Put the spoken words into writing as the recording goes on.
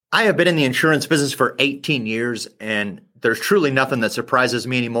I have been in the insurance business for 18 years, and there's truly nothing that surprises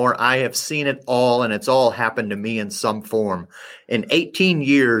me anymore. I have seen it all, and it's all happened to me in some form. In 18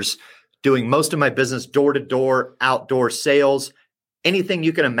 years, doing most of my business door-to-door, outdoor sales, anything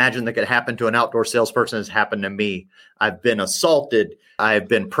you can imagine that could happen to an outdoor salesperson has happened to me. I've been assaulted. I've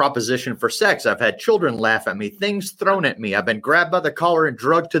been propositioned for sex. I've had children laugh at me, things thrown at me. I've been grabbed by the collar and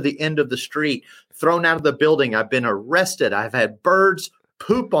drugged to the end of the street, thrown out of the building. I've been arrested. I've had birds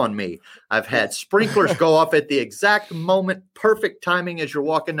poop on me. I've had sprinklers go off at the exact moment, perfect timing as you're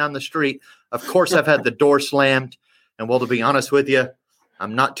walking down the street. Of course, I've had the door slammed. And well, to be honest with you,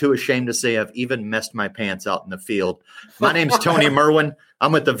 I'm not too ashamed to say I've even messed my pants out in the field. My name's Tony Merwin.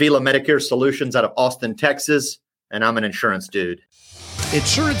 I'm with the Vila Medicare Solutions out of Austin, Texas, and I'm an insurance dude.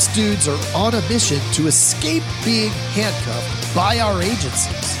 Insurance dudes are on a mission to escape being handcuffed by our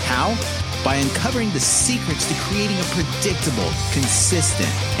agencies. How? By uncovering the secrets to creating a predictable, consistent,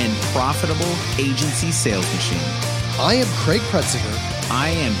 and profitable agency sales machine. I am Craig Pretzinger. I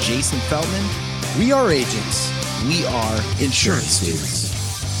am Jason Feldman. We are agents. We are insurance dudes.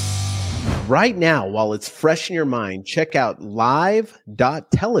 Right now, while it's fresh in your mind, check out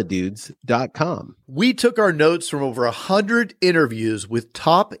live.teledudes.com. We took our notes from over 100 interviews with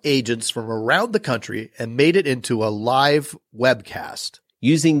top agents from around the country and made it into a live webcast.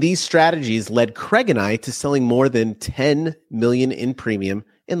 Using these strategies led Craig and I to selling more than $10 million in premium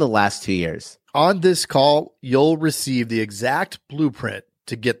in the last 2 years. On this call, you'll receive the exact blueprint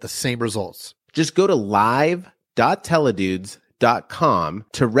to get the same results. Just go to live.teledudes.com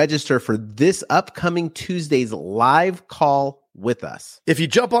to register for this upcoming Tuesday's live call with us. If you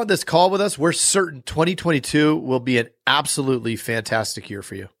jump on this call with us, we're certain 2022 will be an absolutely fantastic year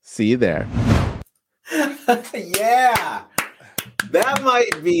for you. See you there. Yeah. That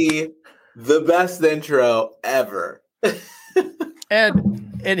might be the best intro ever.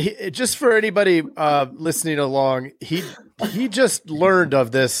 And just for anybody listening along, he just learned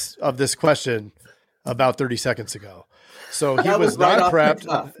of this question about 30 seconds ago. So he was not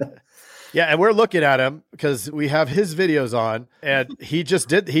prepped. Yeah, and we're looking at him because we have his videos on, and he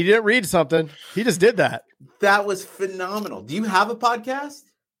didn't read something. He just did that. That was phenomenal. Do you have a podcast?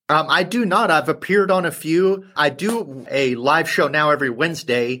 I do not. I've appeared on a few. I do a live show now every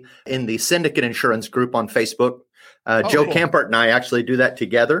Wednesday in the Syndicate Insurance group on Facebook. Joe Campert and I actually do that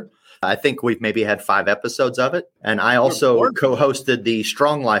together. I think we've maybe had 5 episodes of it. And I also co-hosted the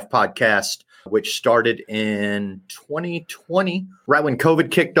Strong Life podcast, which started in 2020, right when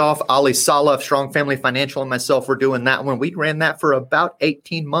COVID kicked off. Ali Saleh of Strong Family Financial and myself were doing that one. We ran that for about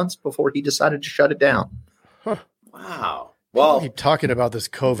 18 months before he decided to shut it down. Huh. Wow. Well, I keep talking about this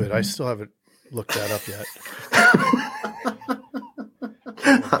COVID. I still haven't looked that up yet.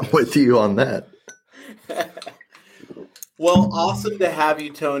 I'm with you on that. Well, awesome to have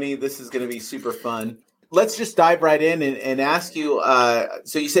you, Tony. This is going to be super fun. Let's just dive right in and ask you.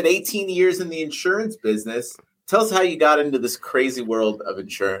 So you said 18 years in the insurance business. Tell us how you got into this crazy world of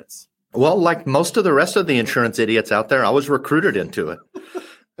insurance. Well, like most of the rest of the insurance idiots out there, I was recruited into it.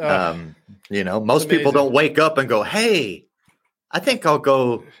 Most people don't wake up and go, hey, I think I'll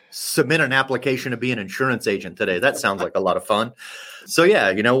go submit an application to be an insurance agent today. That sounds like a lot of fun. So,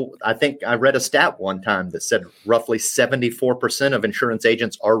 yeah, I think I read a stat one time that said roughly 74% of insurance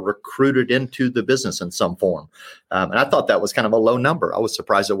agents are recruited into the business in some form. And I thought that was kind of a low number. I was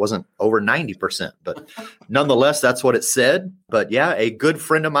surprised it wasn't over 90%. But nonetheless, that's what it said. But, yeah, a good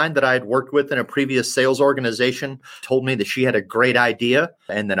friend of mine that I had worked with in a previous sales organization told me that she had a great idea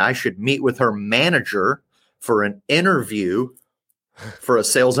and that I should meet with her manager for an interview for a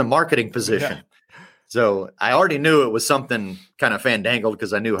sales and marketing position. Yeah. So I already knew it was something kind of fandangled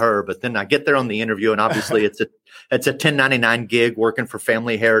because I knew her, but then I get there on the interview and obviously it's a 1099 gig working for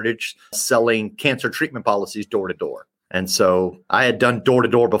Family Heritage, selling cancer treatment policies door to door. And so I had done door to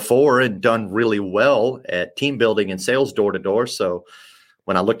door before and done really well at team building and sales door to door. So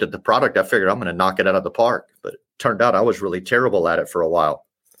when I looked at the product, I figured I'm going to knock it out of the park, but it turned out I was really terrible at it for a while.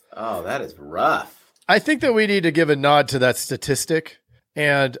 Oh, that is rough. I think that we need to give a nod to that statistic,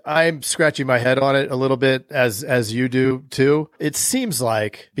 and I'm scratching my head on it a little bit as you do too. It seems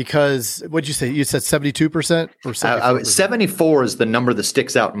like, because what'd you say? You said 72% or 74%? 74 is the number that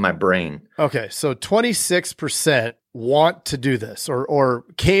sticks out in my brain. Okay, so 26% want to do this or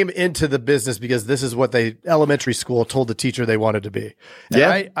came into the business because this is what they elementary school told the teacher they wanted to be. And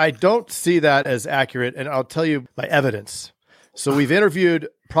yeah. I don't see that as accurate, and I'll tell you by evidence. So we've interviewed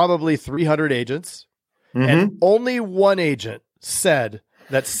probably 300 agents. Mm-hmm. And only one agent said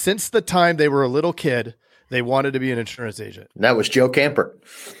that since the time they were a little kid, they wanted to be an insurance agent. And that was Joe Camper.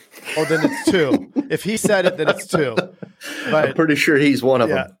 Oh, then it's 2. If he said it, then it's 2. I'm pretty sure he's one of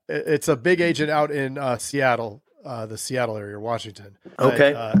them. It's a big agent out in Seattle, the Seattle area, Washington.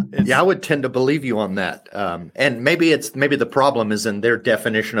 Okay. I would tend to believe you on that. And maybe the problem is in their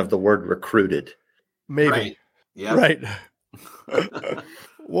definition of the word recruited. Maybe. Right. Yeah. Right.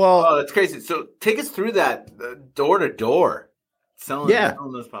 Well, that's crazy. So take us through that door to door selling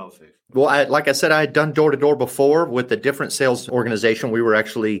those policies. Well, like I said, I had done door to door before with a different sales organization. We were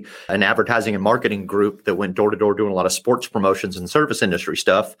actually an advertising and marketing group that went door to door doing a lot of sports promotions and service industry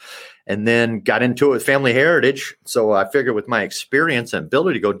stuff, and then got into it with Family Heritage. So I figured with my experience and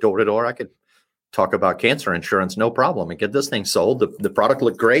ability to go door to door, I could talk about cancer insurance, no problem, and get this thing sold. The product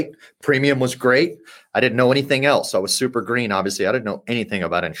looked great. Premium was great. I didn't know anything else. I was super green. Obviously, I didn't know anything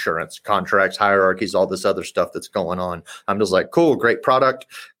about insurance, contracts, hierarchies, all this other stuff that's going on. I'm just like, cool, great product.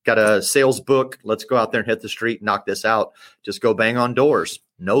 Got a sales book. Let's go out there and hit the street, knock this out. Just go bang on doors.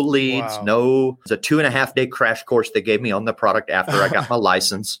 No leads, it's a 2.5 day crash course they gave me on the product after I got my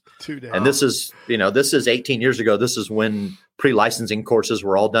license. 2 days. And this is 18 years ago. This is when pre-licensing courses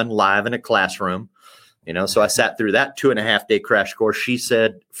were all done live in a classroom. So I sat through that 2.5 day crash course. She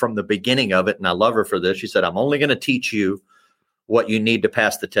said from the beginning of it, and I love her for this, she said, I'm only going to teach you what you need to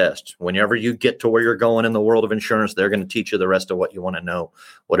pass the test. Whenever you get to where you're going in the world of insurance, they're going to teach you the rest of what you want to know,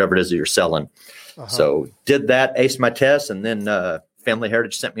 whatever it is that you're selling. So did that, aced my test, and then Family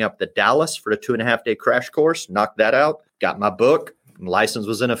Heritage sent me up to Dallas for a 2.5 day crash course, knocked that out, got my book, license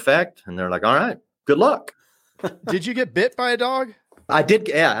was in effect, and they're like, all right, good luck. Did you get bit by a dog? I did,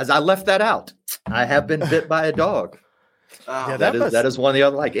 as I left that out. I have been bit by a dog. That is one of the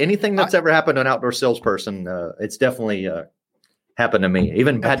other, like anything that's ever happened to an outdoor salesperson, it's definitely happened to me.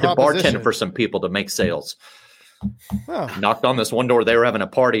 Even had to bartend for some people to make sales. Knocked on this one door. They were having a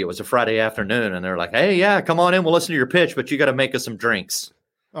party. It was a Friday afternoon, and they're like, "Hey, come on in. We'll listen to your pitch, but you got to make us some drinks."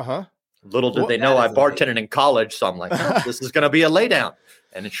 Little did they know I bartended in college, so I'm like, oh, "This is going to be a laydown,"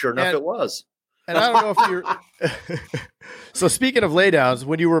 and sure enough, it was. And I don't know if you're. So speaking of laydowns,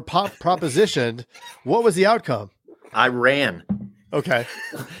 when you were propositioned, what was the outcome? I ran. Okay.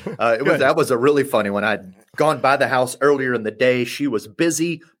 That was a really funny one. I'd gone by the house earlier in the day. She was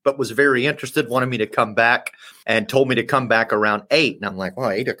busy, but was very interested, wanted me to come back and told me to come back around 8. And I'm like, well,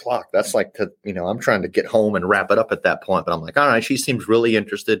 8 o'clock. That's like, I'm trying to get home and wrap it up at that point. But I'm like, all right, she seems really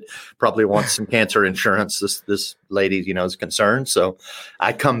interested, probably wants some cancer insurance. This lady, is concerned. So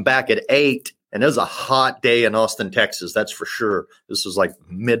I come back at 8. And it was a hot day in Austin, Texas. That's for sure. This was like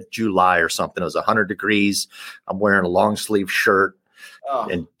mid-July or something. It was 100 degrees. I'm wearing a long sleeve shirt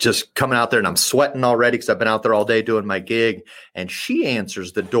and just coming out there, and I'm sweating already because I've been out there all day doing my gig. And she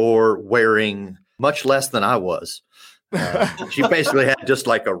answers the door wearing much less than I was. She basically had just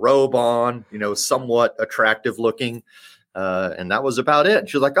like a robe on, somewhat attractive looking. And that was about it. And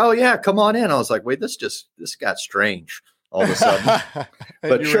she was like, oh yeah, come on in. I was like, wait, this got strange. All of a sudden,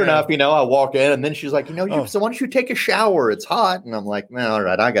 but sure enough, I walk in, and then she's like, so why don't you take a shower? It's hot. And I'm like, man, all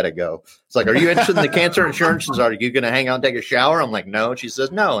right, I got to go. It's like, are you interested in the cancer insurance? And are you going to hang out and take a shower? I'm like, no. And she says,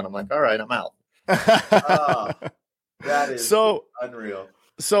 no. And I'm like, all right, I'm out. That is unreal.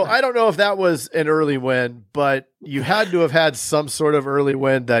 So I don't know if that was an early win, but you had to have had some sort of early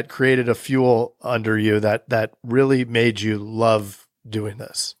win that created a fuel under you that really made you love doing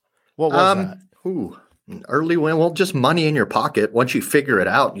this. What was that? Early win, well, just money in your pocket. Once you figure it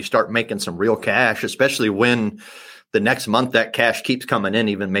out, you start making some real cash, especially when the next month that cash keeps coming in,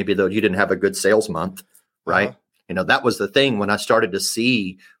 even maybe though you didn't have a good sales month, right? That was the thing when I started to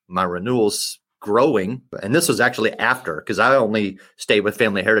see my renewals growing. And this was actually after, because I only stayed with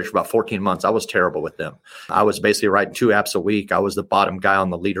Family Heritage for about 14 months. I was terrible with them. I was basically writing 2 apps a week. I was the bottom guy on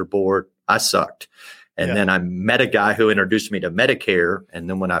the leaderboard. I sucked. And then I met a guy who introduced me to Medicare. And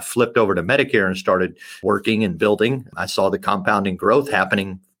then when I flipped over to Medicare and started working and building, I saw the compounding growth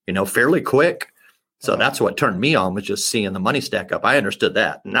happening, fairly quick. So that's what turned me on, was just seeing the money stack up. I understood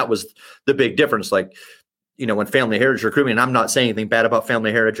that. And that was the big difference. Like, when Family Heritage recruited me, and I'm not saying anything bad about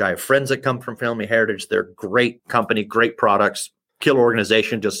Family Heritage. I have friends that come from Family Heritage. They're great company, great products, killer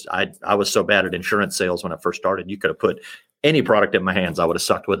organization. Just I was so bad at insurance sales when I first started. You could have put any product in my hands, I would have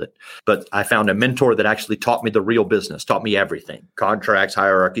sucked with it. But I found a mentor that actually taught me the real business, taught me everything: contracts,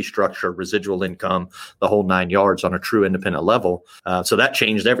 hierarchy, structure, residual income, the whole 9 yards on a true independent level. So that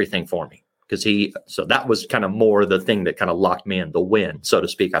changed everything for me, so that was kind of more the thing that kind of locked me in, the win, so to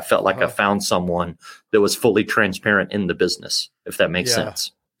speak. I felt like I found someone that was fully transparent in the business, if that makes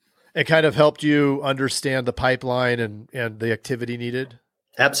sense. It kind of helped you understand the pipeline and the activity needed?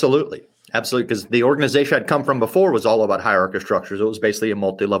 Absolutely. Because the organization I'd come from before was all about hierarchy structures. It was basically a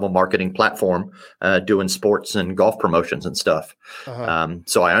multi-level marketing platform doing sports and golf promotions and stuff.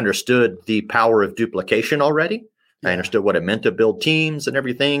 So I understood the power of duplication already. I understood what it meant to build teams and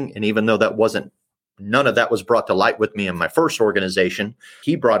everything. And even though none of that was brought to light with me in my first organization,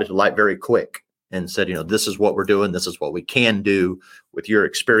 he brought it to light very quick and said, this is what we're doing. This is what we can do with your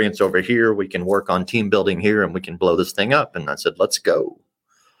experience over here. We can work on team building here and we can blow this thing up. And I said, let's go.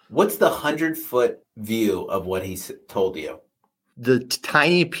 What's the 100-foot view of what he told you? The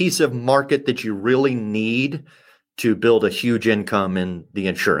tiny piece of market that you really need to build a huge income in the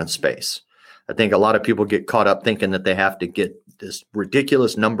insurance space. I think a lot of people get caught up thinking that they have to get this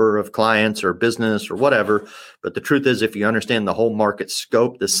ridiculous number of clients or business or whatever. But the truth is, if you understand the whole market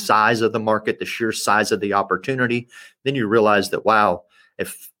scope, the size of the market, the sheer size of the opportunity, then you realize that, wow,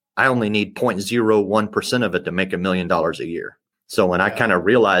 if I only need 0.01% of it to make $1 million a year. So when I kind of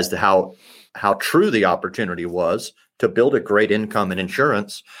realized how true the opportunity was to build a great income in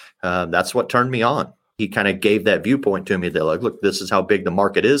insurance, that's what turned me on. He kind of gave that viewpoint to me that, like, look, this is how big the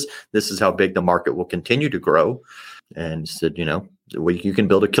market is. This is how big the market will continue to grow. And said, you can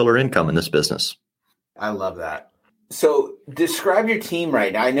build a killer income in this business. I love that. So describe your team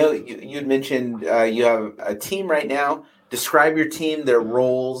right now. I know you'd mentioned you have a team right now. Describe your team, their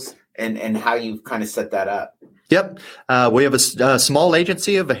roles, and how you've kind of set that up. Yep. We have a small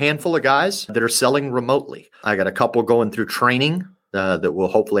agency of a handful of guys that are selling remotely. I got a couple going through training that we'll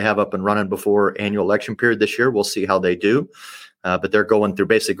hopefully have up and running before annual election period this year. We'll see how they do. But they're going through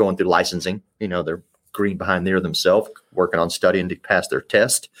licensing. They're green behind there themselves, working on studying to pass their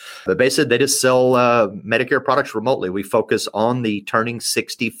test. But basically, they just sell Medicare products remotely. We focus on the turning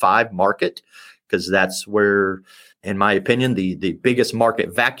 65 market because that's where, in my opinion, the biggest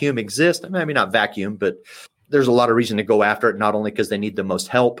market vacuum exists. Maybe not vacuum, but there's a lot of reason to go after it, not only because they need the most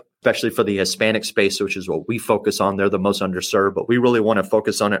help, especially for the Hispanic space, which is what we focus on. They're the most underserved, but we really want to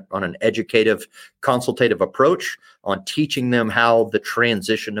focus on it on an educative, consultative approach on teaching them how the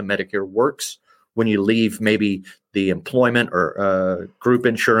transition to Medicare works when you leave maybe the employment or group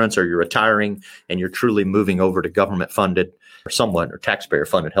insurance, or you're retiring and you're truly moving over to government funded or somewhat or taxpayer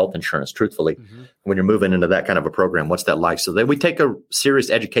funded health insurance, truthfully, when you're moving into that kind of a program, what's that like? So we take a serious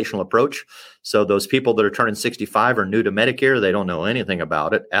educational approach. So those people that are turning 65 are new to Medicare. They don't know anything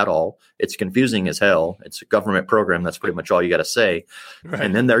about it at all. It's confusing as hell. It's a government program. That's pretty much all you got to say. Right.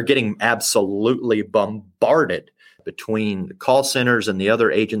 And then they're getting absolutely bombarded between the call centers and the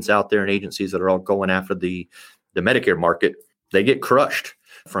other agents out there and agencies that are all going after the Medicare market. They get crushed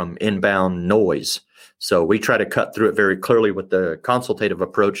from inbound noise. So we try to cut through it very clearly with the consultative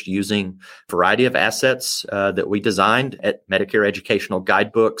approach, using a variety of assets that we designed at Medicare educational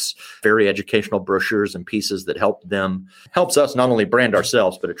guidebooks, very educational brochures and pieces that helps us not only brand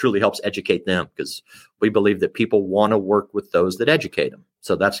ourselves, but it truly helps educate them, because we believe that people want to work with those that educate them.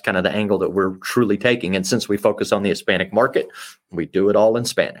 So that's kind of the angle that we're truly taking. And since we focus on the Hispanic market, we do it all in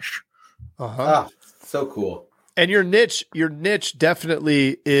Spanish. So cool. And your niche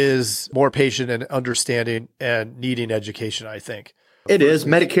definitely is more patient and understanding and needing education, I think. It is.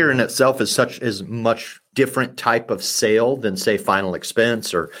 Medicare in itself is much different type of sale than, say, final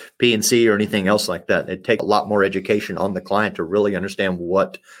expense or P&C or anything else like that. It takes a lot more education on the client to really understand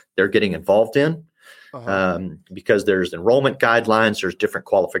what they're getting involved in. Because there's enrollment guidelines, there's different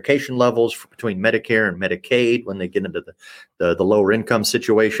qualification levels between Medicare and Medicaid when they get into the lower income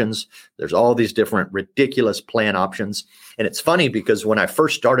situations. There's all these different ridiculous plan options. And it's funny because when I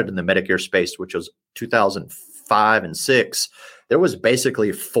first started in the Medicare space, which was 2005 and 6, there was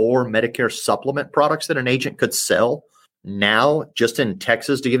basically 4 Medicare supplement products that an agent could sell. Now, just in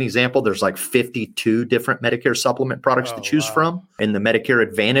Texas, to give an example, there's like 52 different Medicare supplement products to choose from. In the Medicare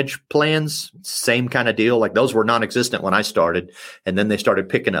Advantage plans, same kind of deal. Like, those were non-existent when I started. And then they started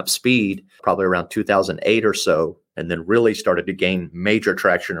picking up speed probably around 2008 or so, and then really started to gain major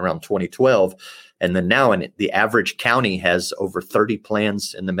traction around 2012. And then now the average county has over 30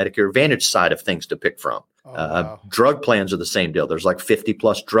 plans in the Medicare Advantage side of things to pick from. Drug plans are the same deal. There's like 50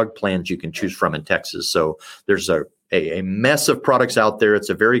 plus drug plans you can choose from in Texas. So there's a mess of products out there. It's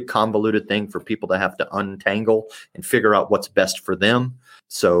a very convoluted thing for people to have to untangle and figure out what's best for them.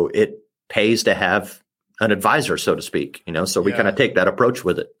 So it pays to have an advisor, so to speak, so we kind of take that approach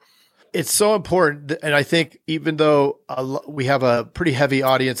with it. It's so important. And I think even though we have a pretty heavy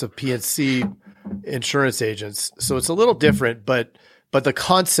audience of P&C insurance agents, so it's a little different, but the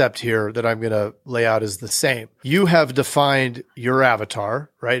concept here that I'm going to lay out is the same. You have defined your avatar,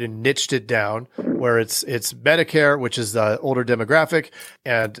 right, and niched it down where it's Medicare, which is the older demographic,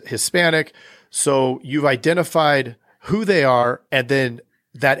 and Hispanic. So you've identified who they are, and then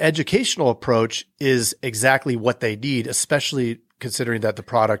that educational approach is exactly what they need, especially considering that the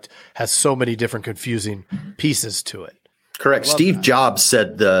product has so many different confusing pieces to it. Correct. Love Steve that. Jobs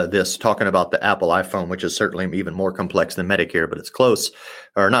said this, talking about the Apple iPhone, which is certainly even more complex than Medicare, but it's close.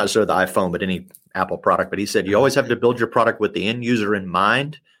 Or not necessarily the iPhone, but any Apple product. But he said you always have to build your product with the end user in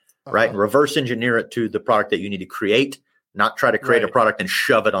mind, right? And reverse engineer it to the product that you need to create, not try to create a product and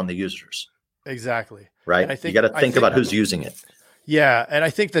shove it on the users. Exactly. Right? You got to think about who's using it. Yeah. And I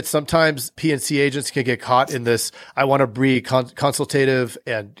think that sometimes PNC agents can get caught in this, I want to be consultative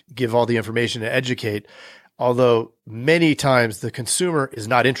and give all the information and educate. Although many times the consumer is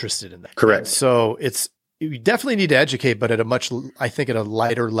not interested in that. Correct. So you definitely need to educate, but at a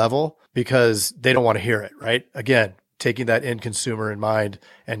lighter level, because they don't want to hear it, right? Again, taking that end consumer in mind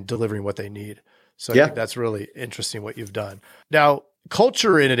and delivering what they need. So I think that's really interesting what you've done. Now,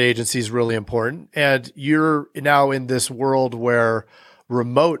 culture in an agency is really important. And you're now in this world where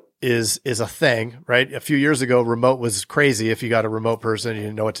remote is a thing, right? A few years ago, remote was crazy. If you got a remote person, you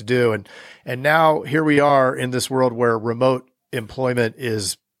didn't know what to do. And now here we are in this world where remote employment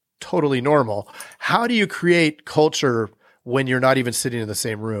is totally normal. How do you create culture when you're not even sitting in the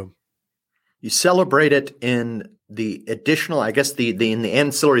same room? You celebrate it in the additional, I guess, in the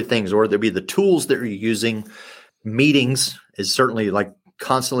ancillary things, or there'd be the tools that you're using. Meetings is certainly like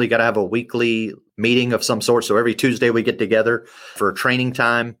constantly got to have a weekly meeting of some sort. So every Tuesday we get together for training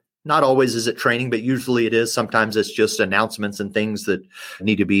time. Not always is it training, but usually it is. Sometimes it's just announcements and things that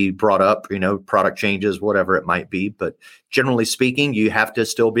need to be brought up, product changes, whatever it might be. But generally speaking, you have to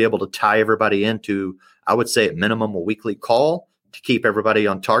still be able to tie everybody into, I would say at minimum, a weekly call to keep everybody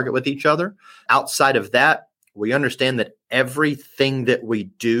on target with each other. Outside of that, we understand that everything that we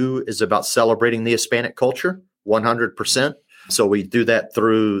do is about celebrating the Hispanic culture, 100%. So we do that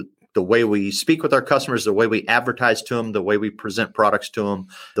through the way we speak with our customers, the way we advertise to them, the way we present products to them,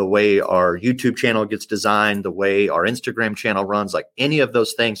 the way our YouTube channel gets designed, the way our Instagram channel runs, like any of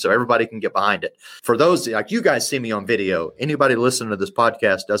those things, so everybody can get behind it. For those, like you guys see me on video, anybody listening to this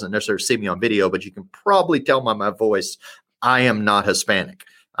podcast doesn't necessarily see me on video, but you can probably tell by my voice, I am not Hispanic.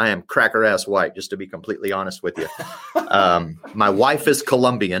 I am cracker ass white, just to be completely honest with you. My wife is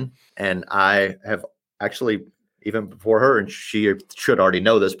Colombian, and I have actually, even before her, and she should already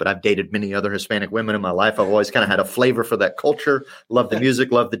know this, but I've dated many other Hispanic women in my life. I've always kind of had a flavor for that culture, love the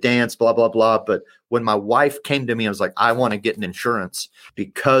music, love the dance, blah, blah, blah. But when my wife came to me, I was like, I want to get an insurance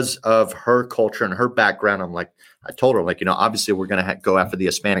because of her culture and her background. I told her, obviously we're going to go after the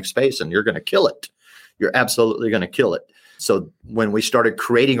Hispanic space and you're going to kill it. You're absolutely going to kill it. So when we started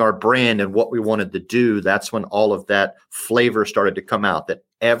creating our brand and what we wanted to do, that's when all of that flavor started to come out, that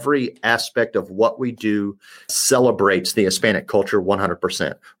every aspect of what we do celebrates the Hispanic culture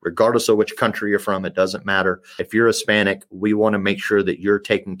 100%. Regardless of which country you're from, it doesn't matter. If you're Hispanic, we want to make sure that you're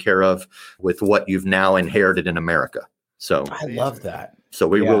taken care of with what you've now inherited in America. So I love that. So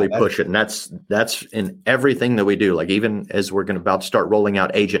we really push it. And that's in everything that we do. Like even as we're about to start rolling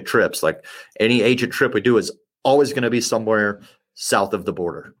out agent trips, like any agent trip we do is always going to be somewhere south of the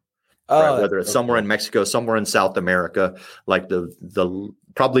border. Right? Whether it's somewhere in Mexico, somewhere in South America, like the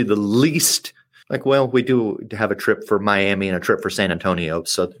probably the least, we do have a trip for Miami and a trip for San Antonio.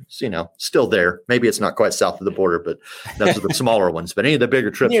 So, still there. Maybe it's not quite south of the border, but those are the smaller ones. But any of the bigger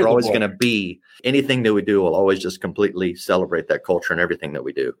trips are always going to be, anything that we do will always just completely celebrate that culture and everything that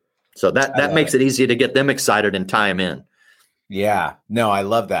we do. So that makes it easy to get them excited and tie them in. Yeah, no, I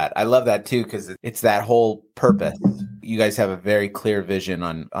love that. I love that too, because it's that whole purpose. You guys have a very clear vision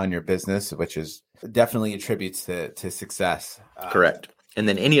on your business, which is definitely attributes to success. Correct. And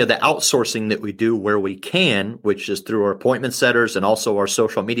then any of the outsourcing that we do where we can, which is through our appointment setters and also our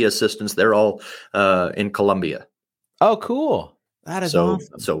social media assistants, they're all in Colombia. Oh, cool. That is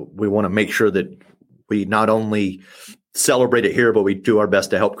awesome. So we want to make sure that we not only celebrate it here, but we do our best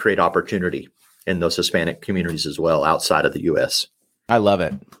to help create opportunity in those Hispanic communities as well outside of the U.S. I love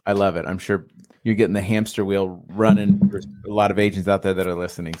it. I'm sure you're getting the hamster wheel running for a lot of agents out there that are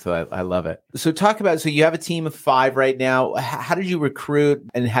listening. So I love it. So so you have a team of 5 right now. How did you recruit,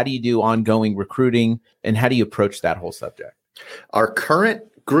 and how do you do ongoing recruiting, and how do you approach that whole subject? Our current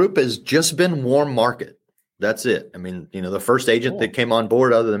group has just been warm market. That's it. I mean, the first agent that came on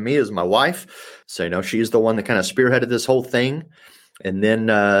board other than me is my wife. So, she's the one that kind of spearheaded this whole thing. And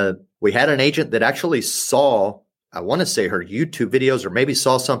then we had an agent that actually saw, I want to say, her YouTube videos, or maybe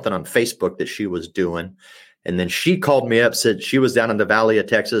saw something on Facebook that she was doing. And then she called me up, said she was down in the Valley of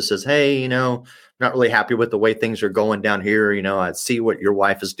Texas, says, hey, not really happy with the way things are going down here. I see what your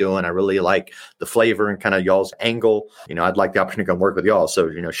wife is doing. I really like the flavor and kind of y'all's angle. I'd like the opportunity to come work with y'all. So,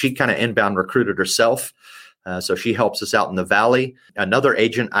 she kind of inbound recruited herself. So she helps us out in the Valley. Another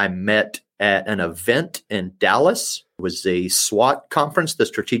agent I met at an event in Dallas It was a SWAT conference, the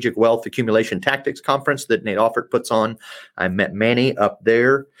Strategic Wealth Accumulation Tactics Conference that Nate Offert puts on. I met Manny up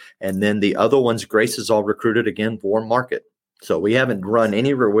there. And then the other ones, Grace is all recruited again, warm market. So we haven't run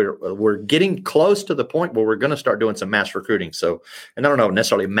any. We're getting close to the point where we're going to start doing some mass recruiting. So, and I don't know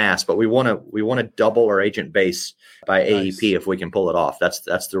necessarily mass, but we want to double our agent base by AEP if we can pull it off.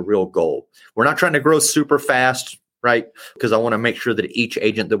 That's the real goal. We're not trying to grow super fast, right? Because I want to make sure that each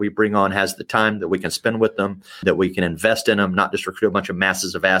agent that we bring on has the time that we can spend with them, that we can invest in them, not just recruit a bunch of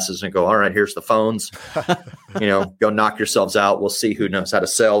masses of asses and go, all right, here's the phones, go knock yourselves out. We'll see who knows how to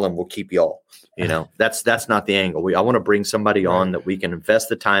sell and we'll keep y'all. That's not the angle. I want to bring somebody on that we can invest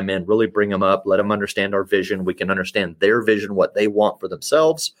the time in, really bring them up, let them understand our vision. We can understand their vision, what they want for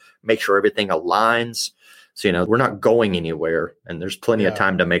themselves, make sure everything aligns. So, we're not going anywhere, and there's plenty of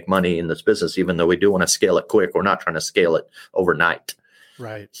time to make money in this business, even though we do want to scale it quick. We're not trying to scale it overnight.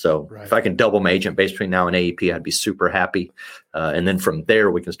 Right. So if I can double my agent base between now and AEP, I'd be super happy. And then from there,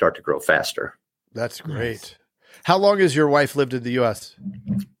 we can start to grow faster. That's great. Nice. How long has your wife lived in the U.S.?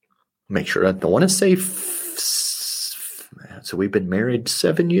 Make sure I don't want to say. So we've been married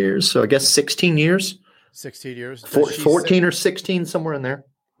 7 years. So I guess 16 years. 16 years. 14 or 16, somewhere in there.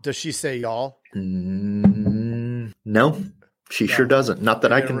 Does she say y'all? No, she sure doesn't. Not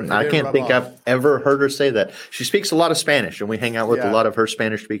that I can't think I've ever heard her say that. She speaks a lot of Spanish, and we hang out with a lot of her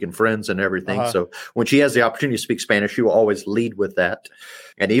Spanish-speaking friends and everything. So when she has the opportunity to speak Spanish, she will always lead with that.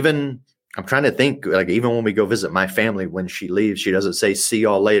 And even I'm trying to think, like even when we go visit my family, when she leaves, she doesn't say "see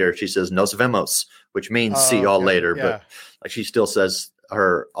y'all later." She says "nos vemos," which means "see y'all later." Yeah. But like she still says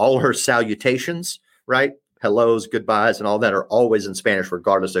all her salutations, right? Hellos, goodbyes, and all that are always in Spanish,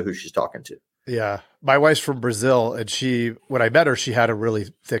 regardless of who she's talking to. Yeah. My wife's from Brazil, and when I met her, she had a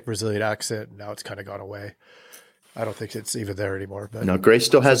really thick Brazilian accent, and now it's kind of gone away. I don't think it's even there anymore. But no, Grace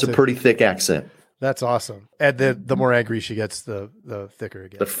still has a pretty thick accent. That's awesome. And the more angry she gets, the thicker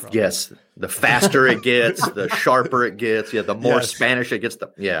it gets. Yes. The faster it gets, the sharper it gets. Yeah. The more Spanish it gets,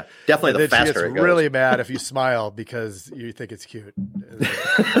 definitely the faster it goes. Really mad if you smile because you think it's cute.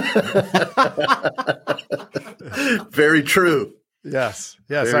 Very true. Yes,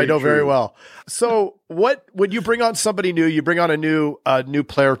 I know very well. So when you bring on somebody new, you bring on a new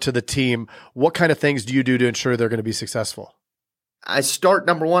player to the team, what kind of things do you do to ensure they're going to be successful? I start,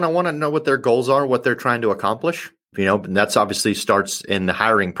 number one, I want to know what their goals are, what they're trying to accomplish. And that's obviously starts in the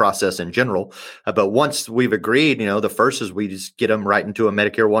hiring process in general. But once we've agreed, the first is we just get them right into a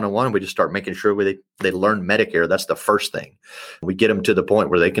Medicare 101. We just start making sure they learn Medicare. That's the first thing. We get them to the point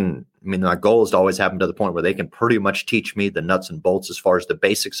where they can, my goal is to always have them to the point where they can pretty much teach me the nuts and bolts as far as the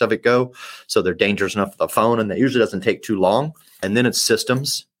basics of it go. So they're dangerous enough for the phone, and that usually doesn't take too long. And then it's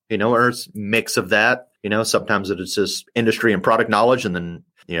systems, or it's a mix of that. Sometimes it's just industry and product knowledge. And then,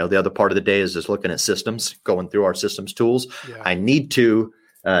 the other part of the day is just looking at systems, going through our systems tools. Yeah. I need to,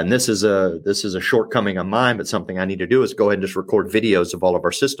 and this is a shortcoming of mine, but something I need to do is go ahead and just record videos of all of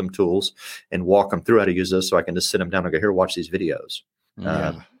our system tools and walk them through how to use those, so I can just sit them down and go, here, watch these videos.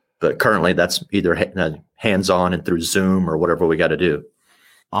 Yeah. But currently that's either hands-on and through Zoom or whatever we got to do.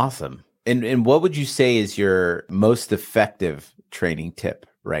 Awesome. And what would you say is your most effective training tip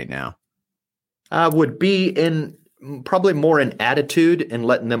right now? Would be probably more in attitude and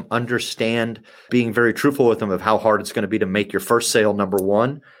letting them understand, being very truthful with them of how hard it's going to be to make your first sale, number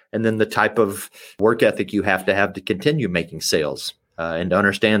one, and then the type of work ethic you have to continue making sales. And to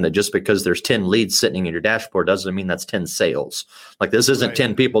understand that just because there's 10 leads sitting in your dashboard doesn't mean that's 10 sales. Like this isn't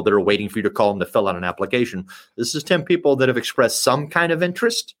 10 people that are waiting for you to call them to fill out an application. This is 10 people that have expressed some kind of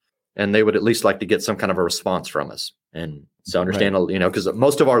interest, and they would at least like to get some kind of a response from us. And so understand, because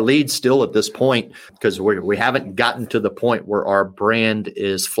most of our leads still at this point, because we haven't gotten to the point where our brand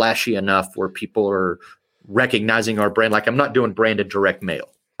is flashy enough where people are recognizing our brand. Like I'm not doing branded direct mail,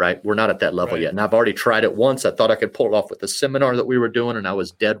 right? We're not at that level yet. And I've already tried it once. I thought I could pull it off with the seminar that we were doing, and I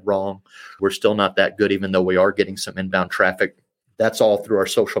was dead wrong. We're still not that good, even though we are getting some inbound traffic. That's all through our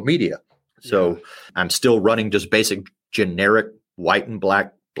social media. So I'm still running just basic generic white and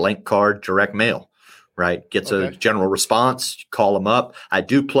black blank card direct mail. Right. Gets a general response, call them up. I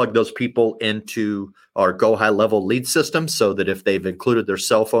do plug those people into our Go High Level lead system so that if they've included their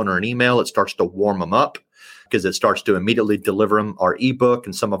cell phone or an email, it starts to warm them up, because it starts to immediately deliver them our ebook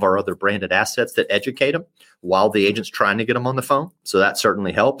and some of our other branded assets that educate them while the agent's trying to get them on the phone. So that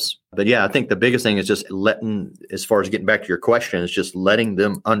certainly helps. But yeah, I think the biggest thing is just as far as getting back to your question, is just letting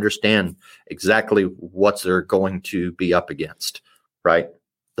them understand exactly what they're going to be up against. Right.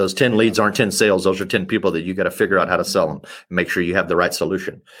 Those 10 leads aren't 10 sales. Those are 10 people that you got to figure out how to sell them and make sure you have the right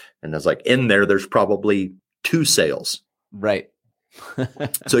solution. And there's probably 2 sales. Right.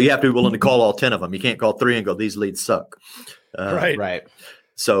 So you have to be willing to call all 10 of them. You can't call 3 and go, these leads suck. Right.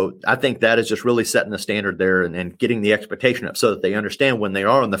 So I think that is just really setting the standard there and getting the expectation up so that they understand when they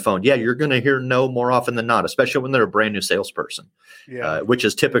are on the phone, yeah, you're going to hear no more often than not, especially when they're a brand new salesperson, which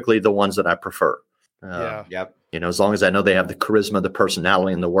is typically the ones that I prefer. Yep. As long as I know they have the charisma, the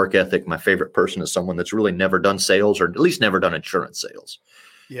personality, and the work ethic, my favorite person is someone that's really never done sales or at least never done insurance sales.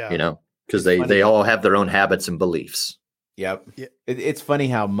 Yeah. Because they all have their own habits and beliefs. Yep. It's funny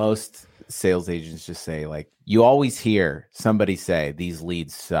how most sales agents just say, like, you always hear somebody say these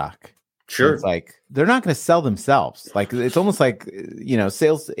leads suck. Sure. And it's like they're not going to sell themselves. Like, it's almost like,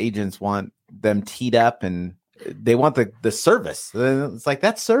 sales agents want them teed up and they want the service. It's like,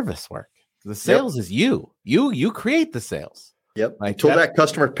 that's service work. The sales is you create the sales. Yep. Until that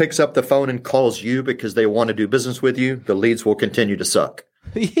customer picks up the phone and calls you because they want to do business with you, the leads will continue to suck.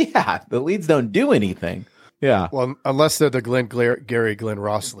 Yeah. The leads don't do anything. Yeah. Well, unless they're the Glenn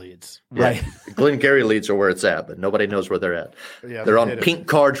Ross leads. Right. Glenn Gary leads are where it's at, but nobody knows where they're at. Yeah, they're on pink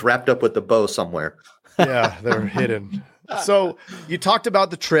cards wrapped up with the bow somewhere. Yeah, they're hidden. So you talked about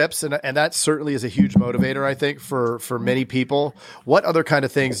the trips, and that certainly is a huge motivator, I think, for many people. What other kind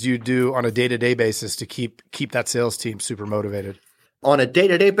of things do you do on a day-to-day basis to keep that sales team super motivated? On a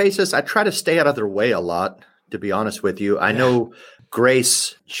day-to-day basis, I try to stay out of their way a lot, to be honest with you. I know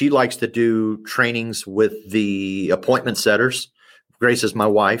Grace, she likes to do trainings with the appointment setters. Grace is my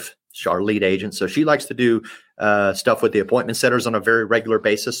wife, she's our lead agent. So she likes to do stuff with the appointment setters on a very regular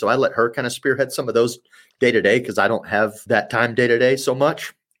basis. So I let her kind of spearhead some of those day to day because I don't have that time day to day so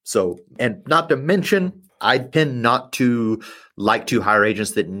much. So, and not to mention, I tend not to like to hire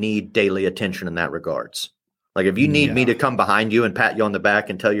agents that need daily attention in that regards. Like if you need me to come behind you and pat you on the back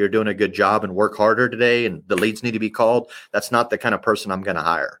and tell you you're doing a good job and work harder today and the leads need to be called, that's not the kind of person I'm going to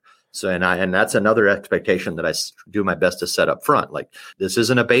hire. So, and that's another expectation that I do my best to set up front. Like this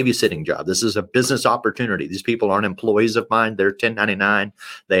isn't a babysitting job. This is a business opportunity. These people aren't employees of mine. They're 1099.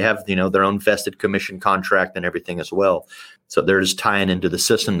 They have, their own vested commission contract and everything as well. So they're just tying into the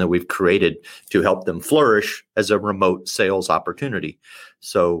system that we've created to help them flourish as a remote sales opportunity.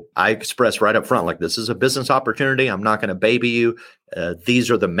 So I express right up front, like this is a business opportunity. I'm not going to baby you.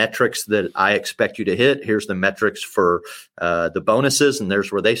 These are the metrics that I expect you to hit. Here's the metrics for the bonuses, and there's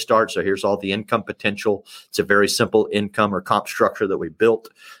where they start. So here's all the income potential. It's a very simple income or comp structure that we built,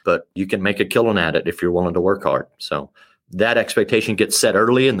 but you can make a killing at it if you're willing to work hard. So that expectation gets set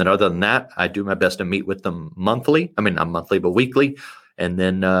early. And then other than that, I do my best to meet with them monthly. I mean, not monthly, but weekly. And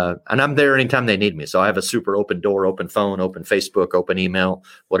then, and I'm there anytime they need me. So I have a super open door, open phone, open Facebook, open email,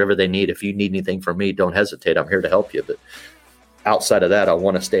 whatever they need. If you need anything from me, don't hesitate. I'm here to help you. But outside of that, I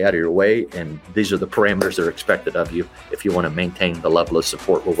want to stay out of your way. And these are the parameters that are expected of you if you want to maintain the level of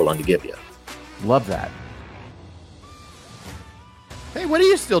support we're willing to give you. Love that. Hey, what are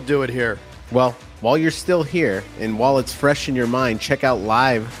you still doing here? Well, while you're still here and while it's fresh in your mind, check out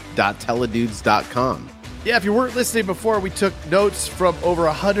live.teledudes.com. Yeah, if you weren't listening before, we took notes from over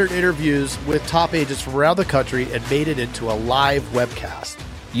 100 interviews with top agents from around the country and made it into a live webcast.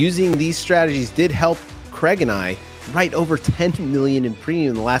 Using these strategies did help Craig and I write over $10 million in premium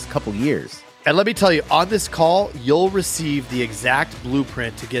in the last couple years. And let me tell you, on this call, you'll receive the exact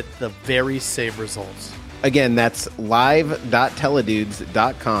blueprint to get the very same results. Again, that's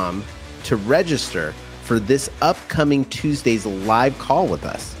live.teledudes.com to register for this upcoming Tuesday's live call with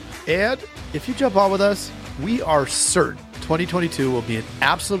us. And if you jump on with us, we are certain 2022 will be an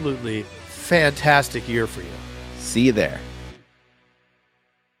absolutely fantastic year for you. See you there.